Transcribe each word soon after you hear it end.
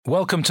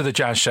Welcome to the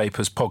Jazz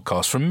Shapers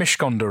podcast from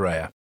Mishcon de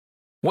Reya.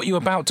 What you're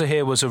about to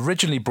hear was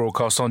originally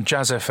broadcast on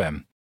Jazz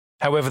FM.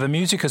 However, the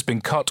music has been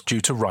cut due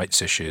to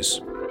rights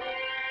issues.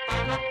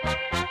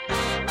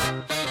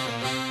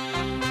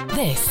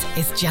 This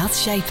is Jazz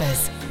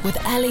Shapers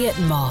with Elliot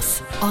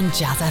Moss on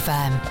Jazz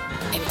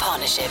FM. In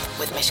partnership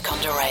with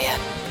Mishcon de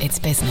Reya. It's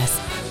business,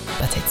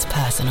 but it's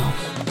personal.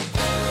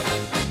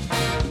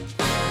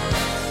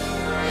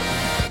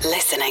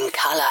 Listening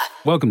colour.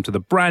 Welcome to the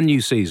brand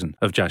new season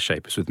of Jazz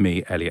Shapers with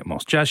me, Elliot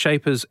Moss. Jazz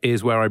Shapers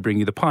is where I bring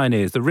you the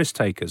pioneers, the risk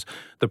takers,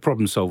 the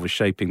problem solvers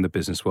shaping the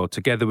business world,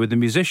 together with the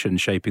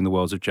musicians shaping the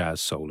worlds of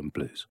jazz, soul and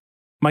blues.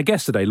 My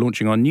guest today,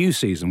 launching our new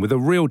season with a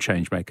real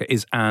changemaker,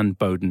 is Anne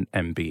Boden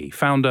MBE,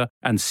 founder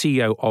and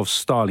CEO of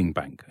Starling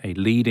Bank, a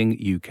leading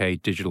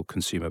UK digital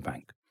consumer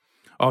bank.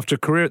 After a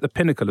career at the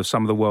pinnacle of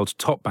some of the world's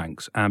top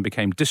banks, Anne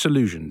became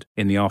disillusioned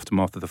in the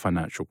aftermath of the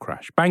financial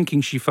crash. Banking,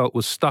 she felt,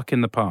 was stuck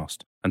in the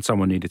past, and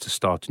someone needed to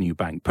start a new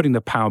bank, putting the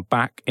power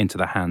back into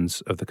the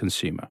hands of the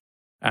consumer.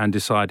 Anne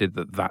decided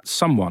that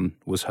someone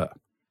was her.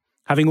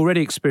 Having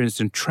already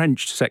experienced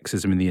entrenched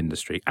sexism in the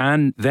industry,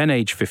 Anne, then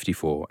aged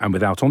 54 and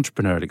without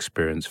entrepreneurial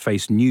experience,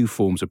 faced new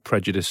forms of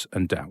prejudice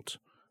and doubt.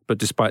 But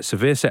despite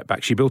severe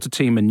setbacks, she built a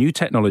team and new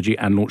technology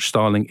and launched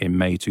Starling in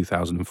May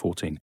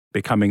 2014,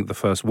 becoming the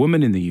first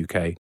woman in the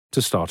UK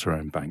to start her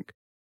own bank.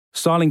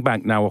 Starling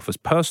Bank now offers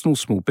personal,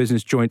 small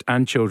business, joint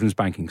and children's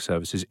banking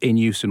services in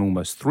use in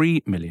almost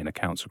 3 million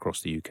accounts across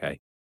the UK.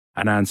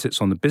 And Anne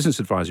sits on the business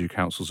advisory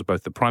councils of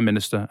both the Prime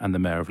Minister and the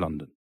Mayor of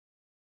London.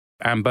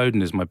 Anne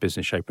Boden is my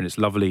business shaper, and it's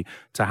lovely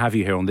to have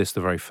you here on this, the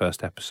very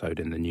first episode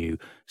in the new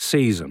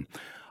season.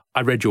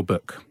 I read your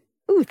book.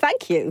 Oh,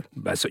 thank you.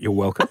 You're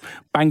welcome.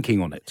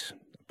 Banking on It,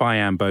 by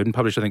Anne Boden,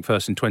 published, I think,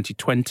 first in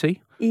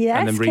 2020. Yes,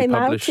 and then came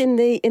out in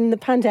the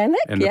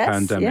pandemic.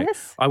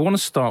 Yes. I want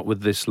to start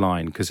with this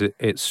line because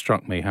it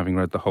struck me, having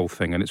read the whole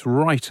thing, and it's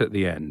right at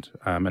the end,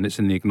 and it's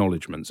in the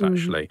acknowledgements,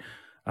 actually.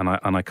 And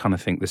I kind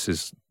of think this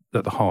is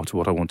at the heart of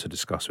what I want to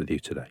discuss with you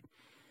today.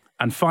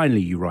 And finally,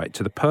 you write,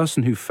 to the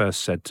person who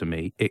first said to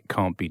me, "It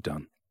can't be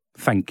done.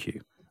 Thank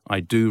you.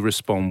 I do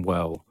respond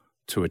well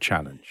to a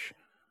challenge."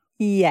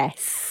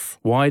 Yes.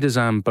 Why does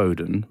Anne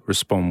Boden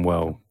respond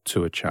well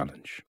to a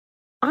challenge?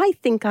 I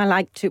think I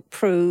like to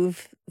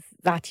prove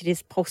that it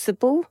is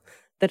possible,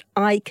 that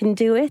I can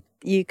do it.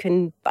 You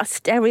can bust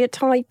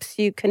stereotypes.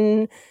 You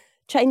can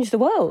change the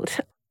world.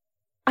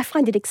 I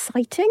find it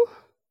exciting.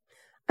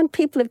 And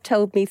people have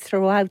told me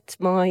throughout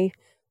my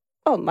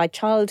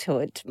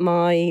childhood,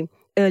 my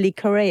early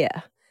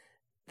career,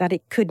 that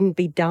it couldn't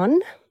be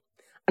done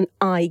and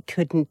I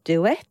couldn't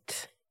do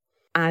it.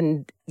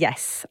 And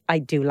yes, I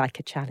do like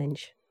a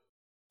challenge.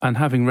 And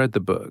having read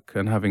the book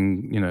and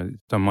having,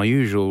 done my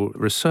usual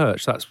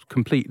research, that's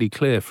completely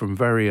clear from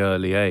very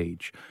early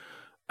age.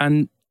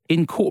 And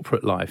in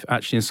corporate life,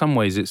 actually, in some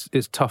ways,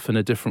 it's tough in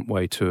a different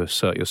way to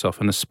assert yourself,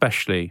 and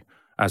especially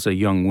as a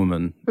young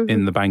woman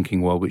in the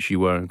banking world, which you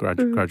were a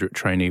graduate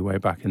trainee way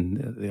back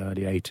in the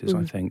early 80s,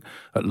 I think,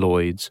 at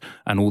Lloyds,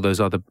 and all those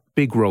other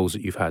big roles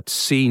that you've had,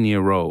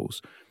 senior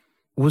roles.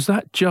 Was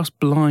that just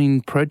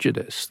blind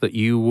prejudice that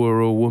you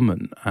were a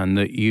woman and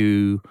that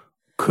you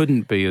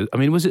couldn't be? I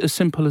mean, was it as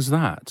simple as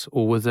that,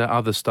 or was there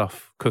other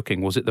stuff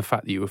cooking? Was it the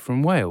fact that you were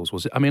from Wales?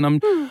 Was it? I mean,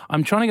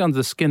 I'm trying to get under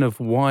the skin of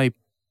why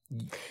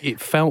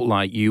it felt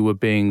like you were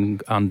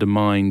being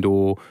undermined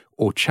or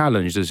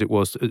challenged, as it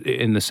was,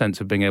 in the sense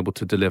of being able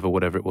to deliver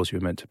whatever it was you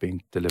were meant to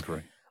be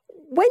delivering.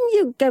 When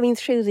you're going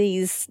through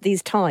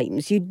these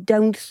times, you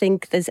don't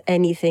think there's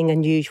anything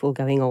unusual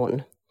going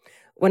on.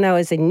 When I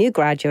was a new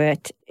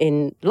graduate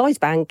in Lloyds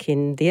Bank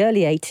in the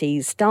early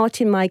 80s,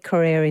 starting my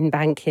career in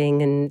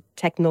banking and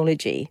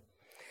technology,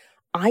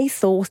 I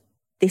thought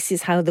this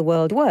is how the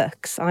world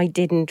works. I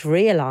didn't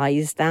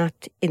realise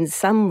that in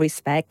some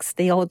respects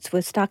the odds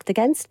were stacked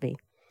against me.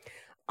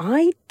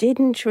 I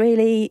didn't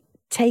really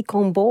take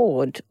on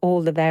board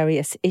all the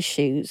various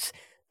issues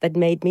that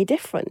made me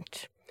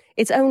different.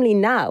 It's only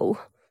now,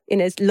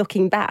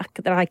 looking back,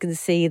 that I can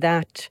see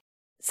that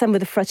some of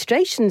the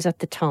frustrations at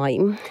the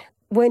time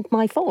weren't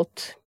my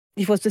fault.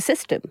 It was the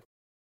system.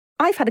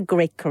 I've had a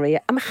great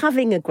career. I'm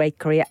having a great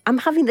career. I'm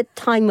having the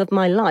time of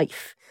my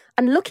life.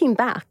 And looking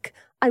back,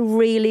 I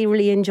really,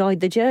 really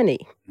enjoyed the journey.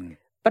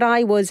 But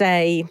I was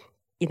a,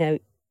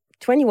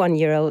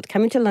 21-year-old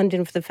coming to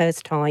London for the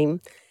first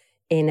time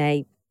in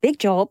a big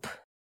job.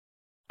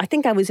 I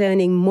think I was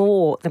earning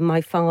more than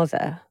my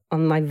father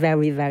on my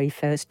very, very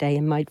first day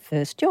in my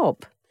first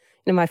job.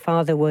 My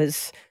father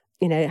was,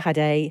 had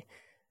a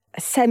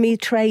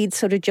semi-trade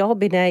sort of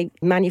job in a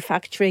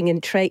manufacturing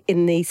and trade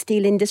in the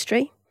steel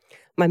industry.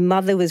 My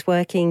mother was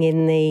working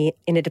in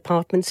a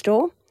department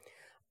store,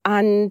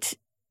 and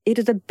it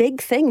was a big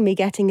thing, me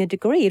getting a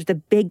degree. It was a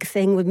big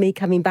thing with me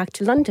coming back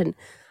to London.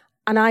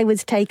 And I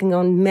was taking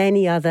on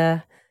many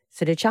other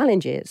sort of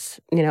challenges.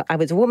 I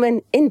was a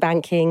woman in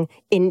banking,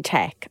 in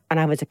tech,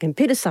 and I was a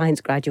computer science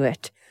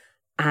graduate,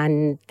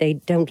 and they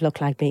don't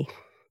look like me.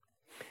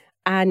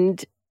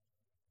 And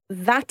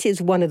that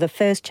is one of the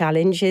first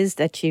challenges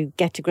that you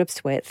get to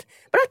grips with.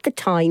 But at the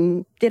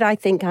time, did I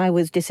think I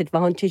was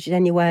disadvantaged in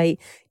any way?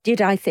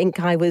 Did I think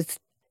I was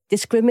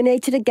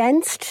discriminated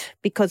against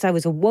because I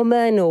was a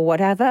woman or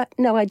whatever?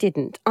 No, I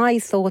didn't. I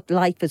thought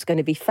life was going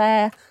to be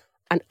fair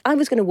and I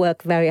was going to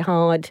work very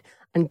hard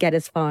and get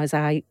as far as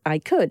I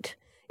could.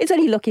 It's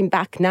only looking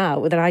back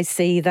now that I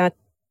see that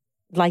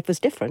life was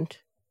different.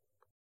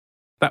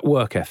 That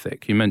work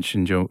ethic, you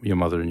mentioned your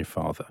mother and your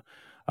father.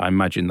 I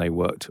imagine they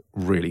worked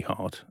really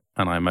hard,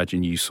 and I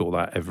imagine you saw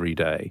that every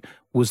day.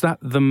 Was that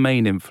the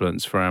main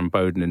influence for Anne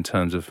Boden in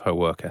terms of her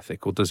work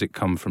ethic, or does it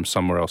come from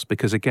somewhere else?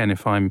 Because again,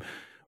 if I'm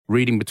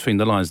reading between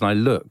the lines and I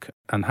look,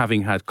 and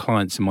having had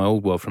clients in my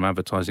old world from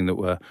advertising that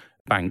were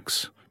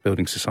banks,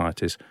 building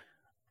societies,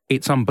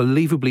 it's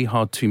unbelievably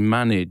hard to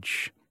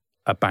manage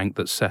a bank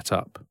that's set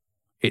up.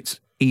 It's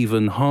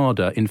even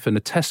harder,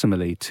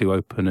 infinitesimally, to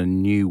open a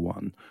new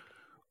one.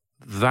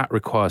 That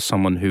requires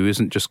someone who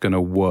isn't just going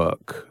to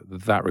work.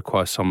 That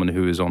requires someone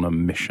who is on a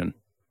mission.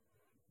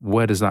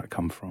 Where does that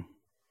come from?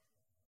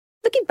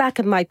 Looking back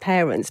at my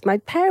parents,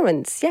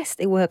 yes,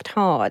 they worked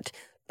hard,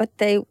 but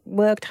they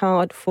worked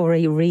hard for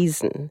a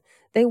reason.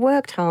 They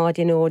worked hard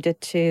in order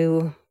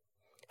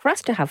for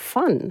us to have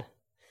fun.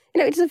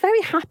 It's a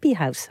very happy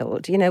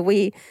household.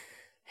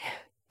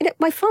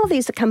 My father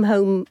used to come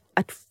home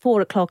at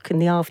 4:00 in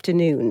the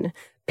afternoon,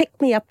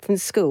 pick me up from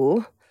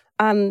school,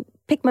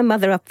 pick my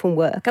mother up from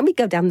work, and we'd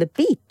go down the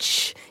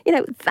beach.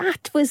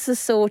 That was the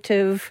sort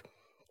of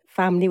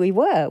family we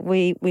were.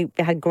 We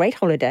had great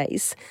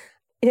holidays.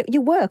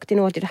 You worked in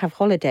order to have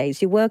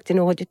holidays. You worked in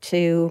order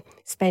to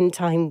spend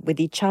time with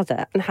each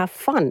other and have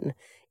fun.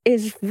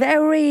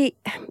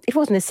 It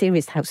wasn't a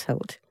serious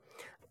household.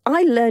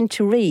 I learned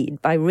to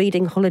read by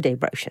reading holiday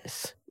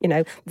brochures.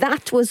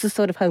 That was the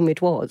sort of home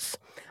it was.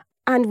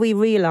 And we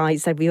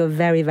realised that we were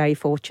very, very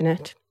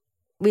fortunate.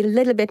 We're a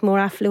little bit more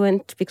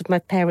affluent because my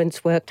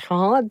parents worked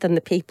hard than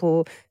the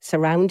people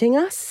surrounding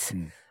us.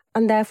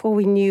 And therefore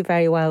we knew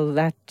very well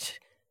that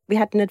we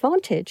had an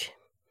advantage.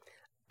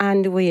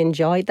 And we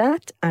enjoyed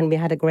that and we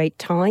had a great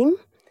time.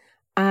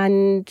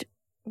 And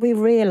we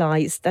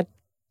realised that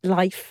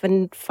life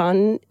and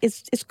fun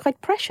is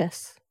quite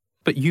precious.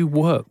 But you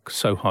work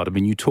so hard. I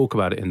mean, you talk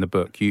about it in the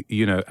book,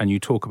 and you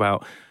talk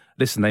about,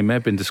 listen, they may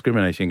have been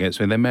discriminating against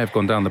me. They may have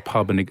gone down the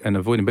pub and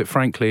avoiding. But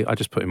frankly, I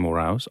just put in more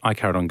hours. I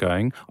carried on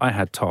going. I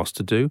had tasks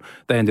to do.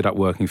 They ended up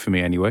working for me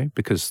anyway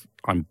because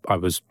I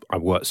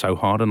worked so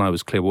hard and I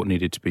was clear what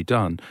needed to be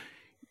done.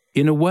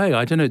 In a way,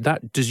 I don't know,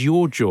 does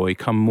your joy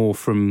come more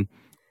from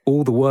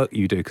all the work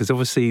you do? Because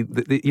obviously,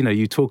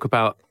 you talk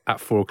about at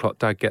 4:00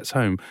 Dad gets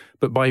home,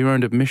 but by your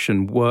own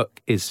admission,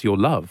 work is your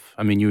love.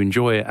 I mean, you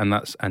enjoy it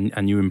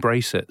and you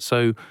embrace it.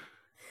 So.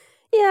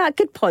 Yeah,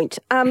 good point.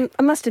 I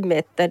must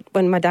admit that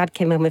when my dad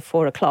came home at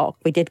 4:00,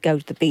 we did go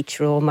to the beach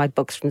for all my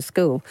books from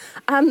school.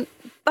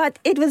 But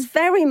it was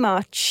very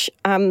much,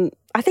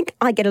 I think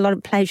I get a lot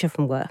of pleasure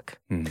from work.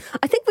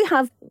 I think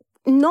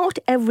not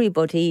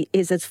everybody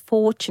is as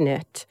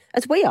fortunate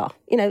as we are.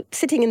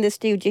 Sitting in the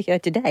studio here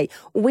today,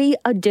 we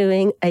are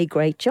doing a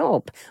great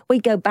job. We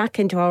go back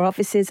into our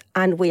offices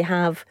and we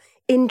have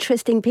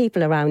interesting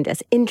people around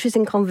us,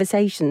 interesting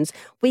conversations.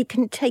 We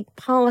can take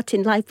part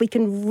in life. We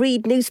can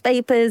read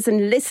newspapers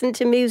and listen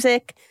to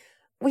music.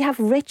 We have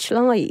rich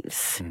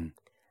lives.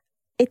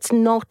 It's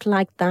not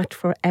like that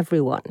for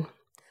everyone.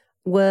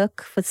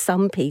 Work for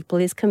some people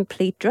is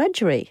complete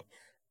drudgery.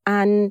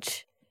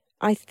 And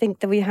I think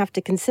that we have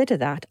to consider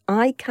that.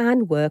 I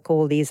can work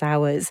all these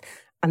hours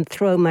and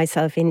throw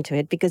myself into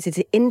it because it's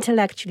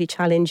intellectually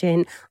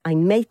challenging. I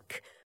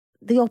make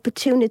the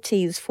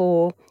opportunities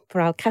for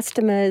our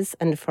customers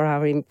and for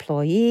our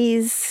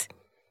employees.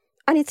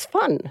 And it's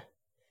fun.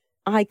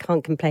 I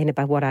can't complain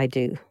about what I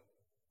do.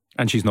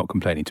 And she's not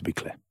complaining, to be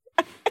clear.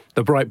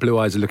 The bright blue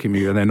eyes are looking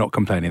at you and they're not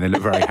complaining. They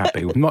look very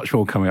happy. Much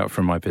more coming up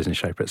from my business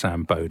shaper. It's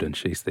Anne Boden.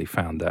 She's the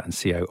founder and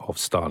CEO of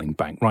Starling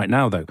Bank. Right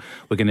now, though,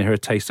 we're going to hear a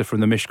taster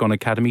from the Mishcon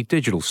Academy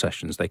digital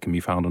sessions. They can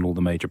be found on all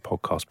the major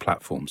podcast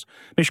platforms.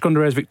 Mishcon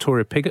Dorea's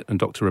Victoria Piggott and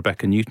Dr.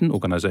 Rebecca Newton,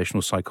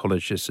 organisational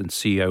psychologist and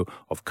CEO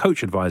of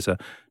Coach Advisor,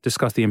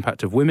 discuss the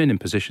impact of women in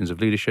positions of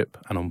leadership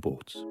and on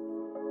boards.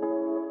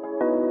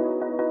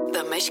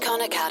 The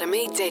Mishcon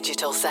Academy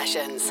digital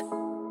sessions.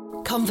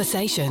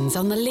 Conversations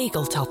on the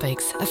legal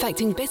topics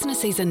affecting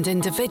businesses and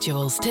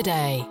individuals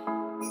today.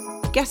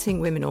 Getting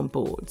women on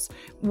boards,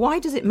 why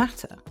does it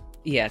matter?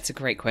 Yeah, it's a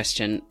great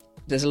question.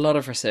 There's a lot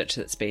of research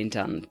that's been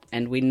done,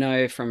 and we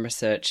know from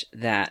research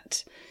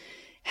that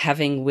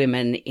having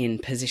women in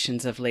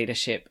positions of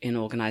leadership in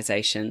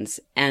organisations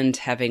and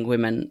having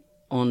women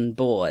on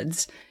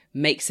boards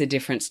makes a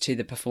difference to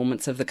the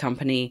performance of the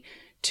company,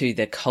 to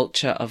the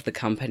culture of the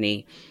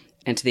company,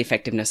 and to the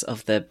effectiveness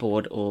of the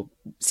board or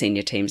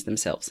senior teams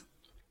themselves.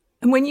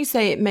 And when you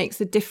say it makes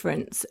a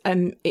difference,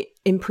 it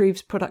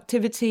improves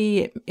productivity,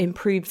 it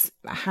improves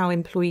how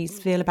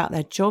employees feel about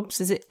their jobs.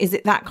 Is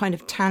it that kind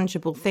of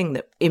tangible thing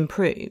that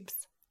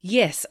improves?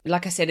 Yes.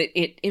 Like I said,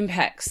 it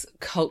impacts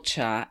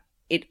culture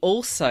it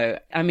also,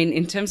 I mean,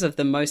 in terms of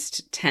the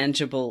most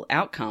tangible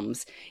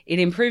outcomes, it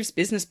improves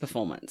business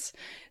performance.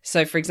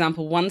 So, for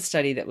example, one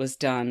study that was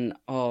done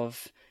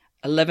of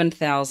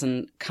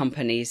 11,000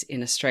 companies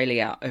in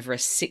Australia over a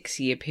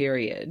 6-year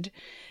period,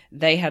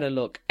 they had a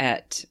look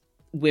at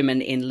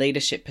women in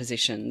leadership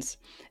positions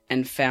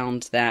and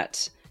found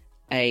that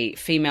a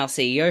female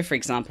CEO, for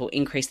example,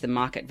 increased the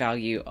market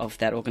value of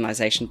that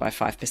organisation by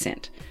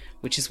 5%,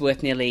 which is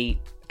worth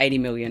nearly 80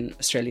 million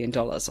Australian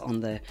dollars on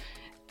the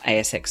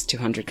ASX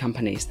 200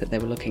 companies that they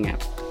were looking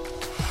at.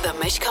 The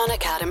Mishcon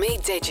Academy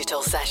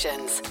Digital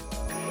Sessions.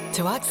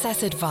 To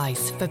access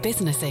advice for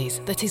businesses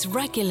that is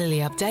regularly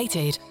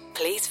updated,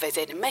 please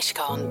visit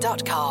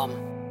mishcon.com.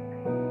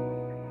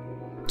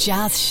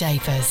 Jazz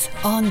Shapers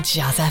on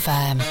Jazz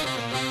FM.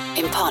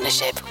 In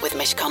partnership with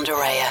Mishcon de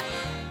Reya.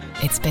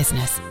 It's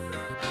business,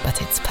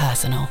 but it's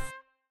personal.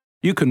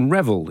 You can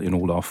revel in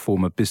all our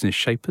former business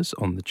shapers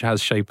on the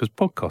Jazz Shapers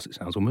podcast. It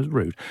sounds almost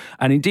rude.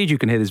 And indeed, you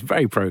can hear this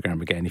very programme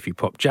again if you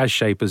pop Jazz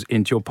Shapers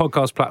into your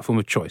podcast platform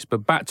of choice.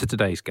 But back to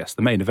today's guest,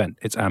 the main event.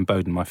 It's Anne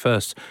Boden, my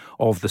first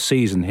of the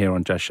season here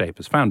on Jazz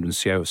Shapers, founder and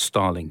CEO of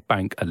Starling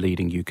Bank, a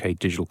leading UK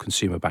digital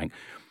consumer bank.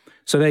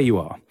 So there you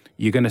are.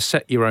 You're going to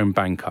set your own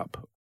bank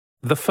up.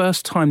 The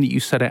first time that you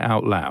said it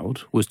out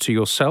loud was to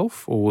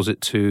yourself, or was it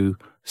to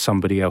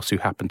somebody else who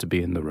happened to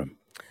be in the room?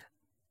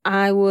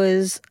 I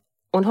was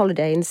on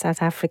holiday in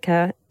South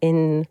Africa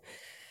in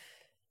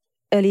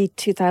early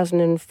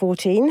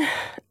 2014,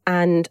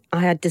 and I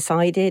had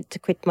decided to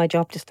quit my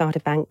job to start a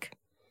bank.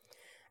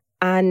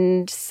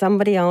 And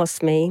somebody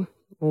asked me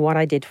what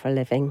I did for a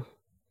living.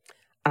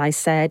 I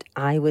said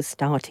I was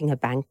starting a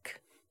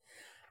bank.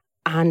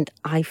 And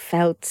I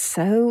felt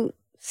so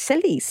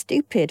silly,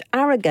 stupid,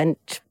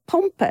 arrogant,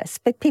 pompous,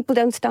 but people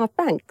don't start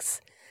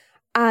banks.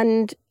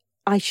 And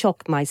I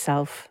shocked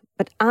myself.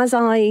 But as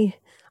I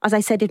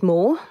said it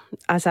more,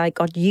 as I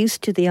got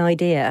used to the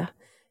idea,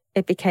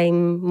 it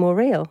became more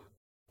real.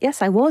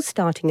 Yes, I was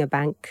starting a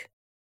bank.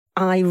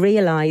 I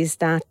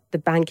realised that the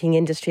banking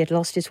industry had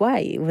lost its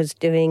way. It was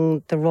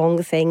doing the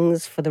wrong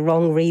things for the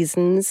wrong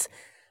reasons,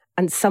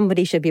 and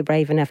somebody should be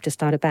brave enough to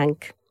start a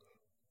bank.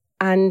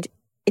 And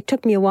it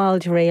took me a while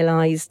to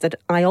realise that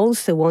I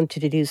also wanted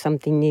to do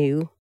something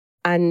new,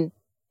 and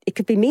it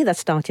could be me that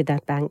started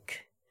that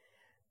bank.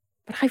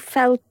 But I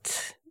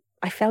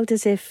felt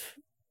as if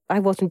I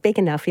wasn't big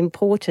enough,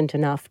 important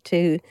enough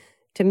to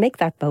make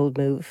that bold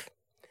move.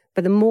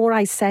 But the more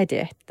I said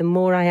it, the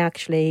more I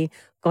actually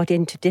got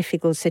into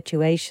difficult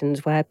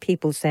situations where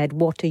people said,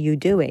 "What are you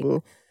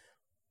doing?"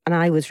 And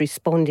I was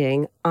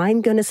responding,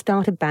 "I'm going to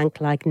start a bank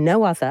like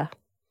no other."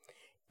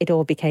 It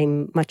all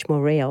became much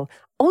more real.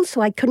 Also,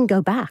 I couldn't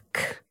go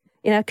back.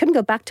 I couldn't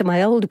go back to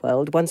my old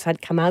world once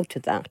I'd come out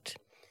of that.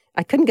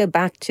 I couldn't go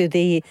back to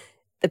the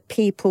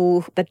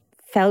people that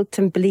felt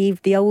and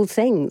believed the old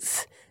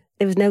things.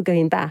 There was no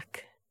going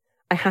back.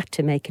 I had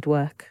to make it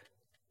work.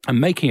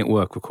 And making it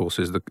work, of course,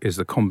 is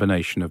the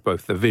combination of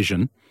both the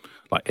vision,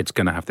 like it's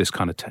going to have this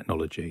kind of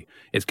technology,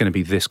 it's going to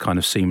be this kind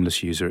of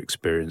seamless user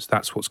experience,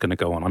 that's what's going to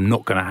go on. I'm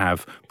not going to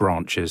have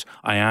branches.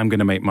 I am going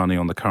to make money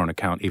on the current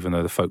account, even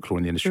though the folklore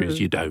in the industry is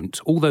you don't.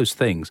 All those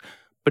things.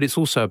 But it's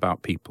also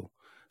about people.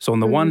 So on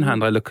the one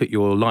hand, I look at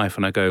your life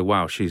and I go,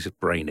 wow, she's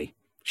brainy.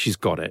 She's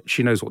got it.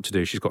 She knows what to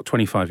do. She's got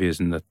 25 years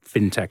in the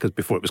fintech, as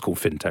before it was called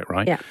fintech,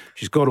 right? Yeah.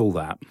 She's got all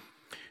that.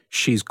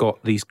 She's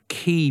got these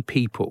key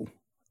people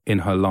in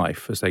her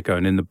life as they go.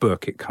 And in the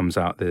book, it comes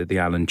out, the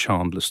Alan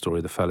Chandler story,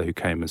 the fellow who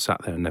came and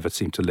sat there and never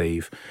seemed to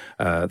leave.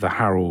 The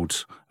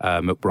Harold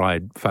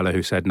McBride fellow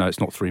who said, no, it's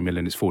not 3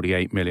 million, it's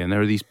 48 million.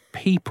 There are these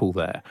people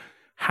there.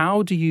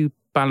 How do you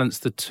balance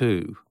the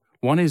two?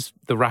 One is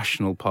the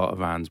rational part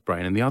of Anne's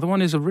brain, and the other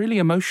one is a really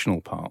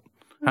emotional part.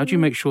 How do you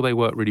make sure they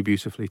work really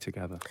beautifully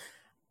together?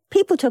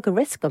 People took a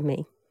risk on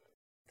me.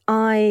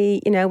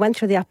 I, went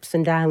through the ups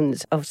and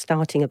downs of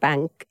starting a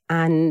bank,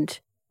 and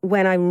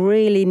when I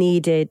really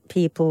needed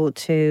people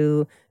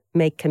to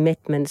make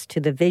commitments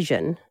to the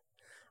vision,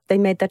 they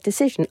made that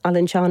decision.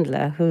 Alan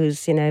Chandler, who's,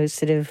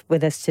 sort of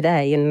with us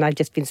today, and I've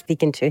just been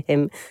speaking to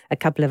him a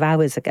couple of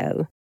hours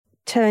ago,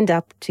 turned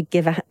up to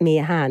give me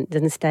a hand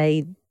and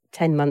stayed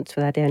 10 months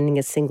without earning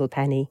a single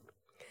penny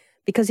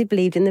because he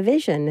believed in the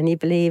vision and he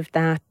believed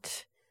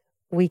that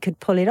we could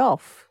pull it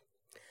off.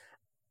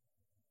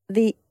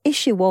 The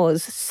issue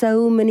was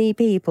so many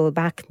people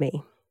backed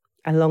me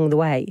along the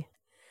way.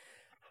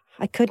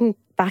 I couldn't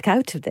back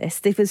out of this.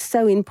 This was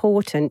so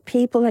important.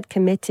 People had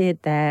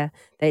committed their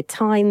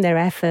time, their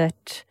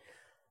effort,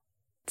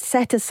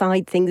 set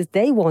aside things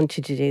they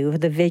wanted to do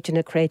with the vision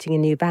of creating a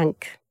new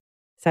bank.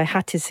 So I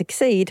had to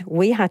succeed.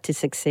 We had to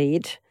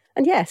succeed.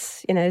 And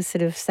yes,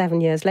 sort of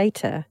 7 years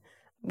later,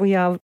 we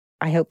are,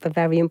 I hope, a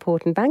very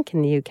important bank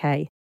in the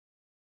UK.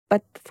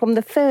 But from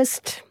the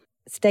first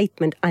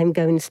statement, I'm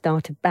going to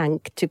start a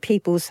bank, to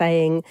people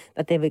saying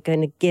that they were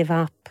going to give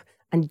up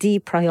and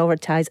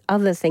deprioritise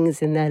other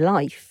things in their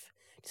life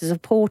to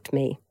support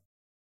me,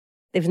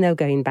 there was no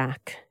going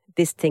back.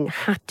 This thing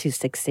had to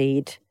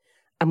succeed,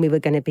 and we were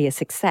going to be a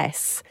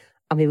success,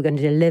 and we were going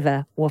to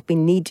deliver what we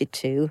needed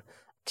to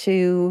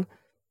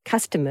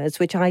customers,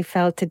 which I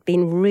felt had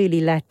been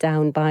really let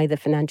down by the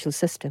financial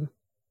system.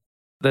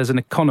 There's an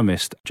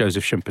economist,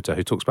 Joseph Schumpeter,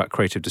 who talks about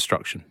creative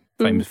destruction.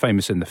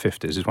 Famous in the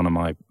 50s, is one of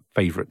my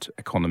favourite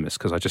economists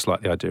because I just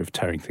like the idea of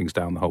tearing things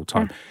down the whole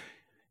time. Yeah.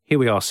 Here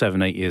we are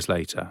 7-8 years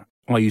later.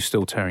 Are you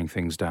still tearing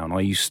things down?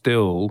 Are you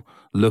still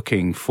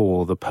looking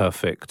for the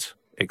perfect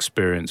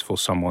experience for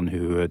someone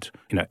who had,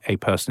 a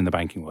person in the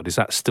banking world? Is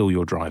that still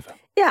your driver?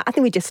 Yeah, I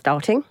think we're just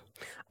starting.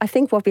 I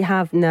think what we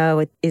have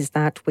now is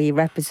that we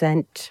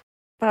represent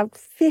about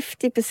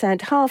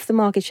 50%, half the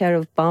market share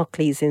of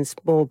Barclays in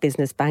small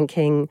business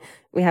banking.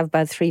 We have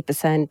about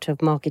 3%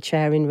 of market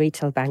share in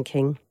retail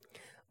banking.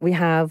 We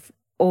have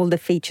all the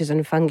features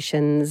and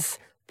functions,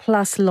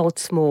 plus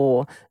lots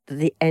more,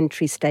 the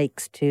entry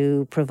stakes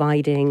to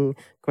providing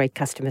great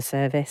customer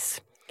service.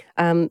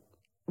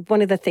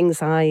 One of the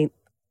things I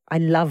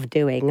love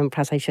doing, and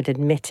perhaps I should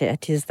admit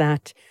it, is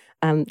that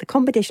the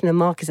Competition and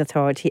Markets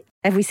Authority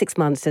every 6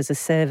 months does a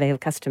survey of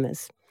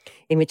customers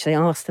in which they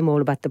ask them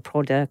all about the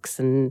products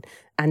and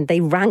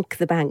they rank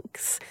the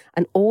banks.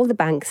 And all the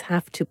banks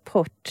have to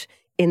put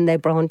in their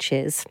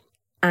branches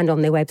and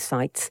on their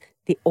websites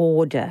the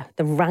order,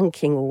 the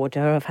ranking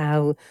order of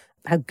how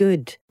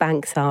good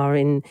banks are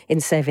in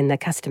serving their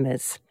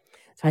customers.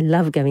 So I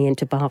love going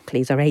into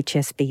Barclays or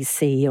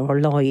HSBC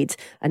or Lloyds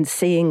and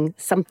seeing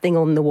something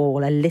on the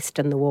wall, a list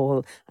on the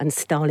wall, and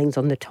Starling's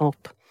on the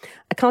top.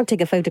 I can't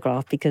take a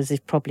photograph because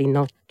it's probably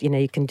not,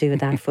 you can do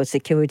that for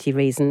security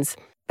reasons.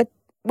 But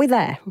we're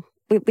there.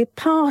 We're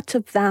part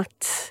of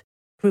that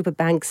group of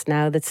banks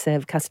now that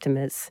serve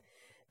customers.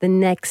 The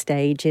next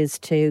stage is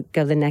to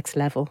go the next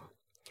level,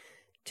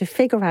 to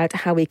figure out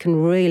how we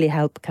can really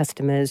help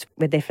customers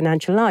with their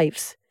financial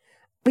lives.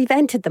 We've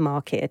entered the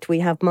market. We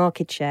have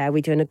market share.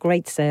 We're doing a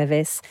great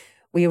service.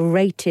 We are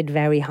rated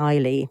very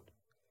highly.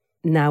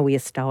 Now we are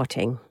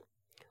starting.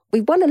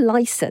 We won a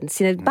license.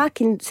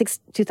 Back in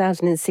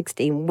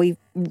 2016, we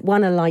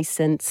won a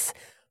license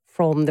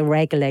from the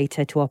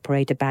regulator to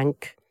operate a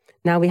bank.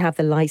 Now we have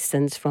the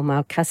license from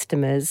our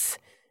customers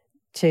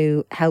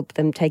to help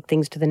them take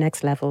things to the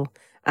next level.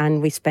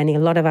 And we're spending a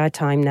lot of our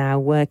time now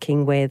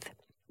working with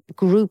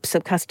groups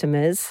of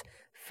customers,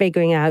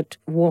 figuring out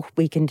what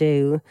we can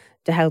do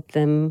to help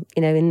them,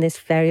 in this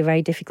very,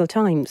 very difficult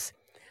times.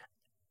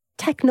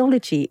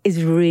 Technology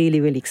is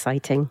really, really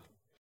exciting.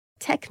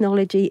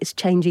 Technology is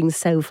changing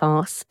so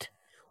fast.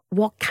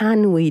 What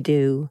can we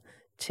do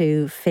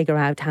to figure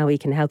out how we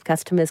can help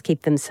customers,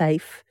 keep them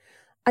safe,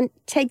 and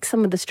take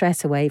some of the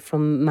stress away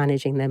from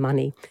managing their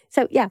money?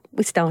 So, yeah,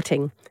 we're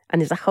starting.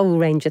 And there's a whole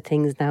range of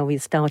things now we're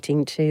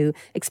starting to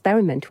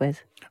experiment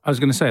with. I was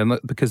going to say,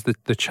 because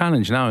the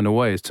challenge now in a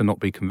way is to not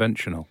be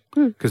conventional.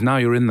 Because now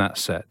you're in that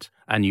set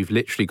and you've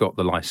literally got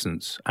the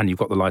license, and you've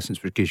got the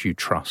license which gives you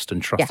trust,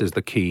 and trust is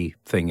the key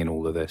thing in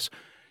all of this.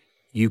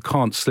 You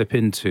can't slip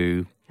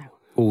into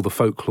all the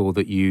folklore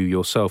that you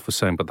yourself were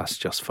saying, but that's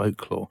just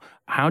folklore.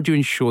 How do you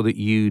ensure that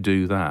you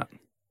do that?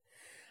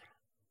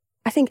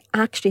 I think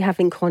actually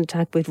having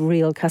contact with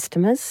real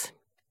customers.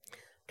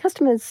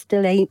 Customers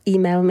still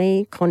email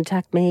me,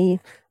 contact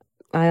me.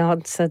 I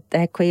answer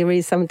their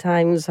queries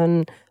sometimes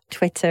on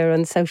Twitter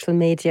and social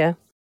media.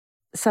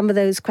 Some of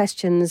those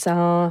questions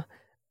are,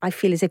 I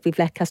feel as if we've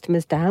let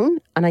customers down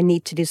and I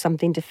need to do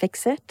something to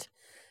fix it.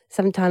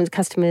 Sometimes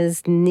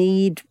customers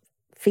need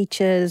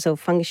features or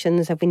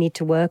functions that we need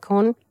to work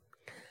on.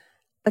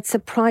 But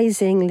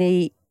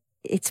surprisingly,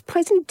 it's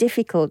surprisingly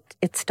difficult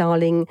at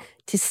Starling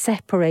to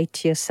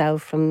separate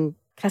yourself from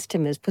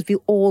customers because we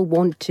all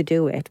want to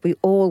do it. We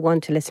all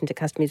want to listen to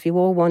customers. We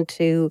all want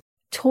to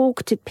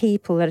talk to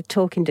people that are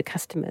talking to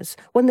customers.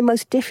 One of the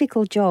most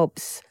difficult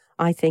jobs,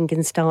 I think,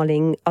 in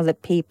Starling are the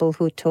people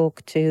who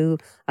talk to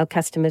our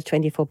customers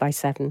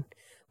 24/7.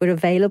 We're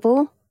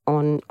available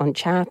on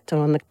chat or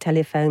on the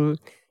telephone,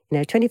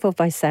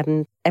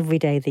 24/7, every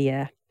day of the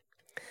year.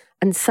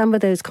 And some of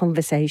those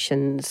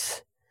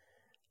conversations,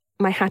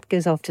 my hat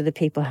goes off to the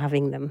people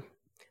having them.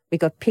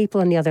 We've got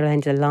people on the other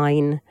end of the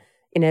line,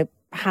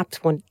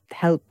 perhaps want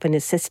help and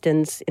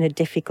assistance in a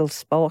difficult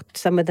spot.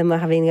 Some of them are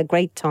having a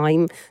great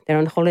time. They're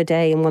on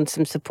holiday and want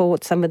some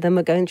support. Some of them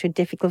are going through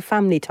difficult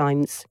family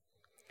times.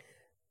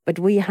 But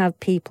we have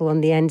people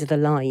on the end of the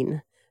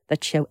line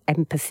that show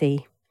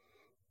empathy.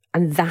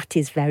 And that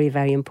is very,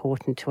 very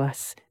important to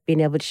us,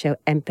 being able to show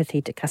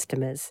empathy to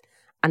customers.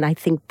 And I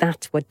think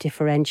that's what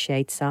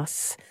differentiates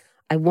us.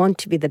 I want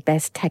to be the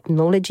best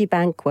technology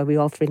bank where we're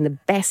offering the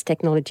best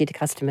technology to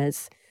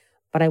customers,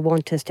 but I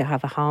want us to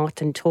have a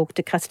heart and talk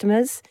to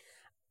customers.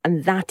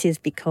 And that is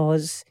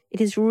because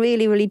it is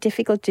really, really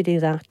difficult to do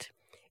that.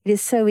 It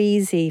is so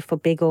easy for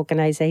big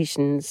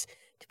organisations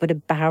to put a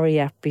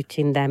barrier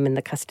between them and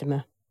the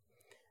customer,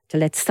 to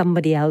let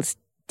somebody else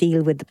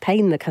deal with the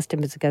pain the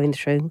customers are going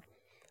through.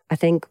 I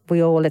think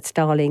we all at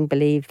Starling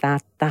believe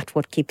that that's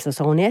what keeps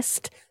us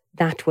honest.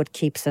 That's what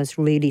keeps us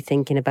really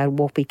thinking about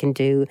what we can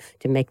do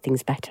to make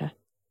things better.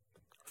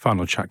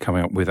 Final chat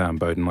coming up with Anne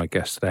Boden, my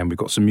guest today, and we've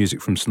got some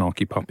music from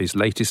Snarky Puppy's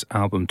latest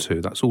album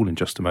too. That's all in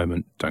just a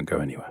moment. Don't go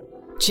anywhere.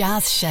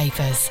 Jazz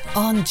Shapers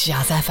on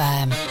Jazz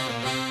FM.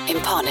 in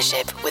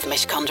partnership with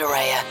Mishcon de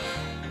Reya.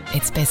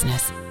 It's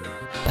business,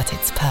 but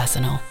it's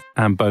personal.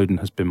 Anne Boden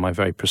has been my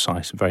very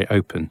precise and very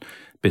open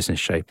business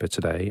shaper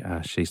today.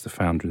 She's the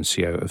founder and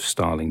CEO of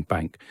Starling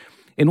Bank.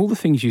 In all the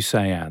things you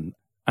say, Anne,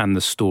 and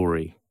the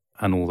story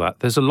and all that,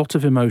 there's a lot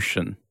of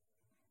emotion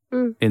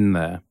in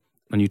there.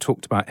 And you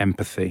talked about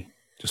empathy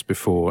just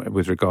before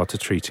with regard to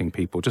treating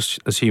people just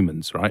as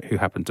humans, right, who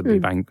happen to be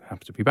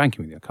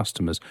banking with your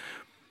customers.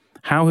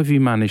 How have you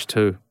managed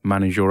to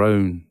manage your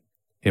own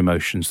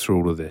emotions through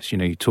all of this? You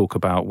know, you talk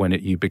about when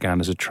you began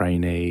as a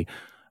trainee,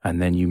 and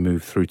then you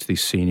moved through to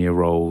these senior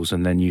roles,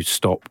 and then you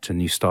stopped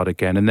and you start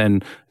again. And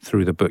then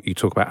through the book, you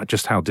talk about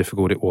just how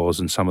difficult it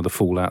was and some of the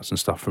fallouts and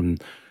stuff from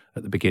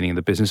at the beginning of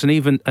the business. And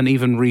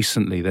even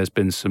recently, there's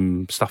been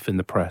some stuff in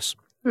the press.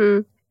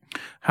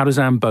 How does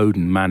Anne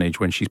Boden manage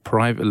when she's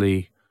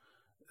privately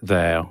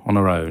there on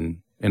her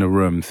own in a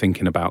room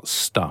thinking about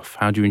stuff?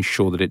 How do you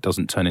ensure that it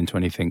doesn't turn into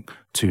anything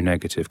too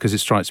negative? Because it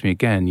strikes me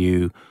again,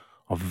 you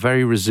are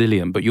very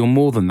resilient, but you're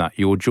more than that.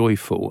 You're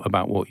joyful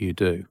about what you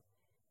do.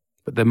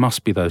 But there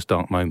must be those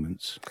dark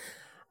moments.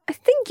 I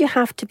think you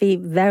have to be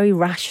very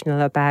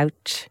rational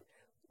about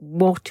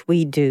what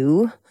we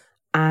do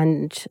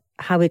and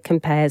how it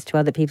compares to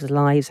other people's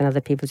lives and other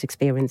people's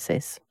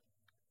experiences.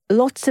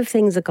 Lots of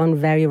things have gone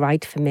very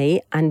right for me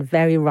and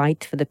very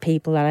right for the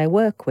people that I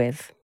work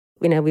with.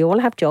 You know, we all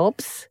have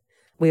jobs.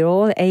 We're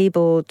all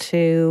able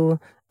to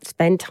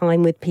spend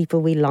time with people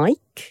we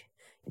like,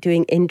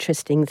 doing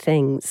interesting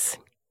things.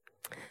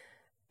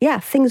 Yeah,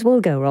 things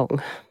will go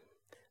wrong.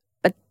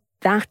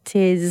 That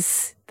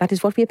is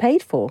what we're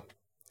paid for.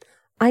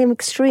 I am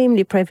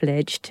extremely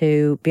privileged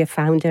to be a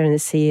founder and a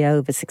CEO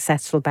of a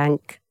successful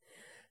bank.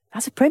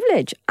 That's a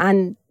privilege.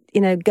 And,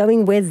 you know,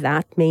 going with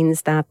that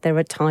means that there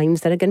are times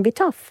that are going to be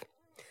tough.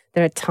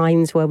 There are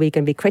times where we're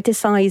going to be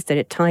criticised. There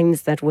are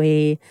times that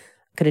we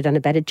could have done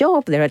a better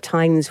job. There are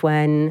times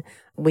when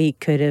we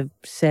could have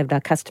served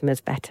our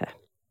customers better.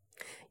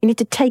 You need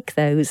to take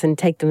those and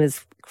take them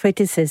as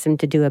criticism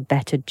to do a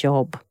better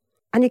job.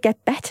 And you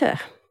get better.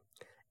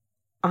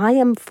 I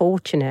am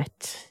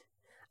fortunate,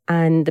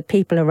 and the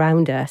people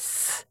around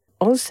us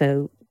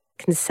also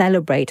can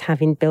celebrate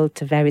having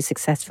built a very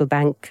successful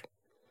bank.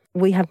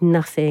 We have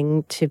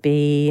nothing to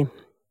be,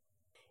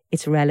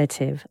 it's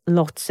relative.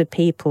 Lots of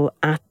people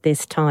at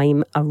this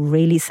time are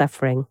really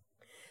suffering.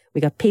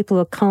 We got people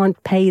who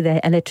can't pay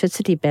their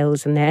electricity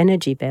bills and their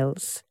energy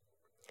bills.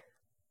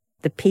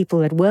 The people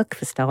that work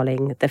for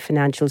Starling, the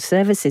financial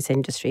services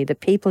industry, the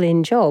people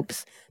in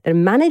jobs that are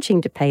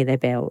managing to pay their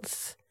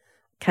bills,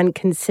 can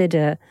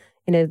consider,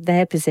 you know,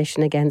 their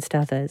position against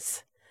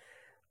others.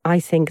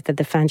 I think that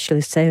the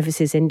financial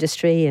services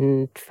industry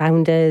and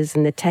founders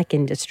and the tech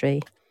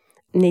industry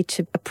need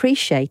to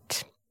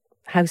appreciate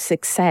how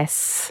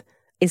success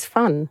is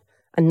fun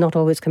and not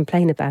always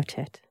complain about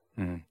it.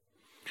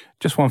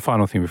 Just one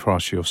final thing before I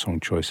ask you your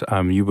song choice.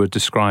 You were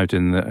described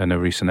in a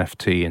recent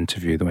FT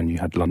interview, when you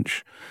had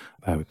lunch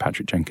with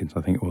Patrick Jenkins,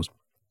 I think it was,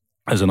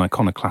 as an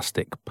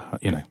iconoclastic,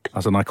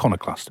 as an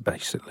iconoclast,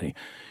 basically.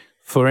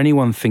 For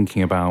anyone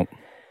thinking about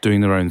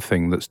doing their own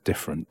thing that's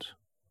different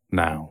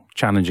now,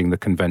 challenging the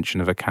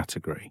convention of a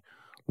category,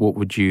 what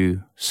would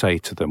you say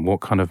to them? What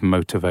kind of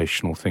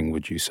motivational thing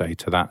would you say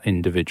to that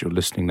individual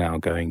listening now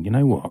going, you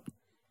know what,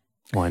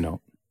 why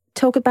not?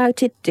 Talk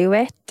about it, do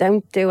it.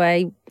 Don't do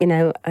a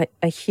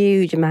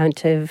huge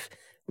amount of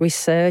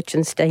research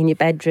and stay in your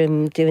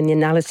bedroom doing the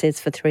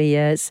analysis for 3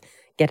 years.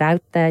 Get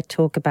out there,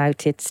 talk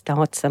about it,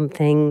 start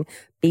something,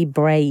 be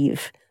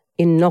brave.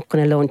 You're not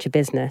going to launch a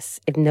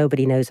business if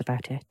nobody knows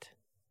about it.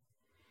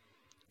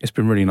 It's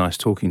been really nice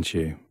talking to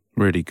you.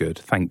 Really good.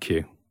 Thank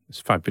you.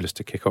 It's fabulous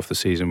to kick off the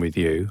season with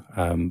you.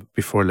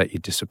 Before I let you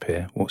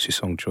disappear, what's your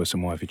song choice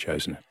and why have you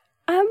chosen it?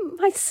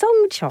 My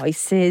song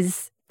choice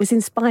was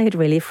inspired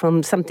really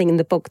from something in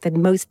the book that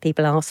most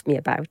people ask me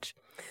about.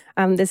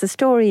 There's a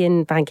story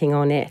in Banking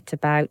on It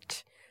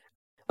about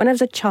when I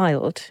was a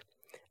child,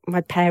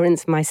 my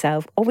parents and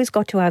myself always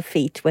got to our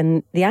feet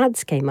when the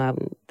ads came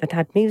on that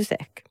had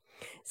music.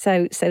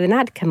 So an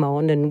ad come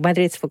on, and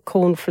whether it's for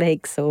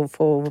cornflakes or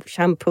for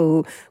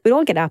shampoo, we'd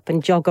all get up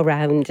and jog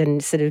around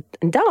and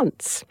and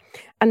dance.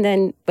 And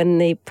then when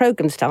the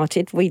programme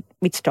started, we'd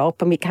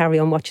stop and we'd carry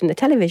on watching the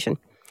television.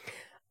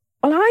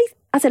 Well,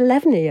 as an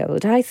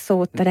 11-year-old, I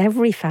thought that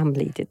every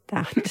family did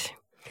that.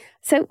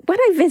 So when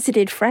I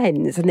visited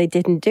friends and they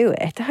didn't do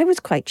it, I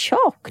was quite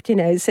shocked,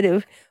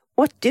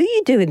 what do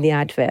you do in the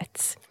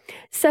adverts?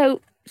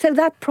 So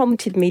that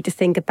prompted me to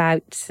think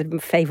about some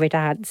favourite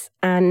ads.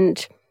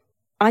 And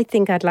I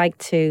think I'd like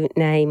to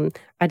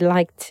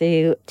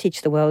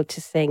teach the world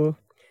to sing,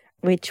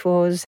 which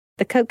was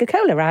the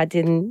Coca-Cola ad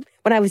when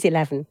I was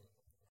 11.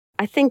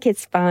 I think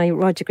it's by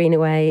Roger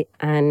Greenaway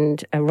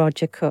and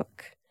Roger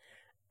Cook.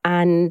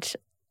 And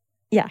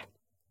yeah,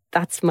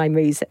 that's my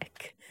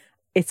music.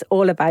 It's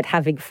all about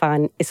having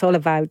fun. It's all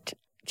about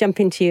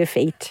jumping to your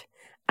feet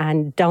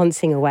and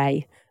dancing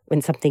away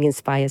when something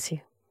inspires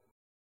you.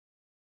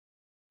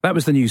 That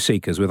was the New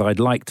Seekers with I'd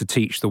Like to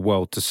Teach the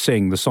World to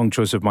Sing, the song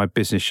choice of my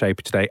business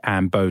shaper today,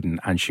 Anne Bowden,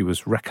 and she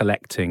was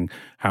recollecting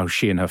how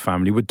she and her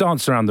family would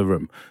dance around the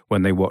room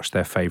when they watched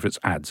their favourites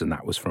ads, and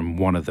that was from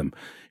one of them.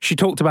 She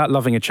talked about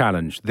loving a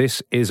challenge.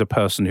 This is a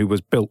person who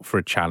was built for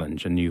a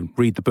challenge, and you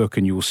read the book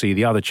and you will see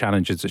the other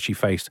challenges that she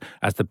faced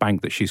as the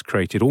bank that she's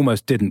created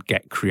almost didn't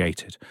get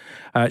created.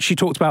 She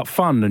talked about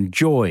fun and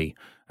joy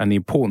and the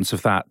importance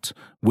of that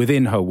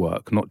within her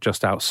work, not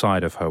just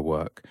outside of her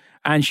work.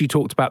 And she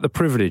talked about the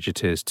privilege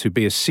it is to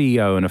be a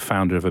CEO and a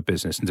founder of a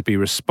business and to be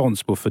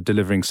responsible for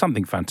delivering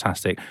something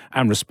fantastic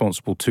and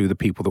responsible to the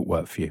people that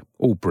work for you.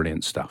 All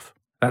brilliant stuff.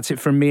 That's it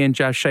from me and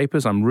Jazz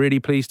Shapers. I'm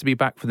really pleased to be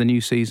back for the new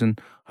season.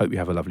 Hope you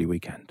have a lovely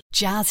weekend.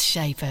 Jazz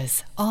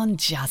Shapers on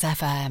Jazz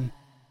FM.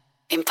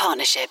 In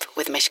partnership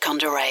with Mishcon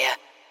de Reya.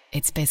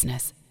 It's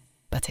business,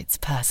 but it's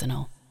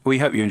personal. We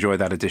hope you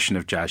enjoyed that edition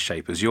of Jazz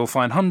Shapers. You'll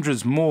find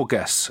hundreds more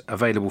guests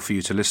available for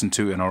you to listen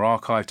to in our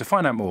archive. To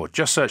find out more,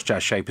 just search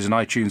Jazz Shapers in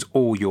iTunes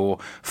or your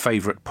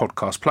favourite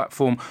podcast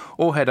platform,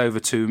 or head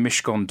over to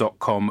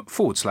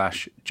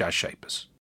mishcon.com/Jazz Shapers.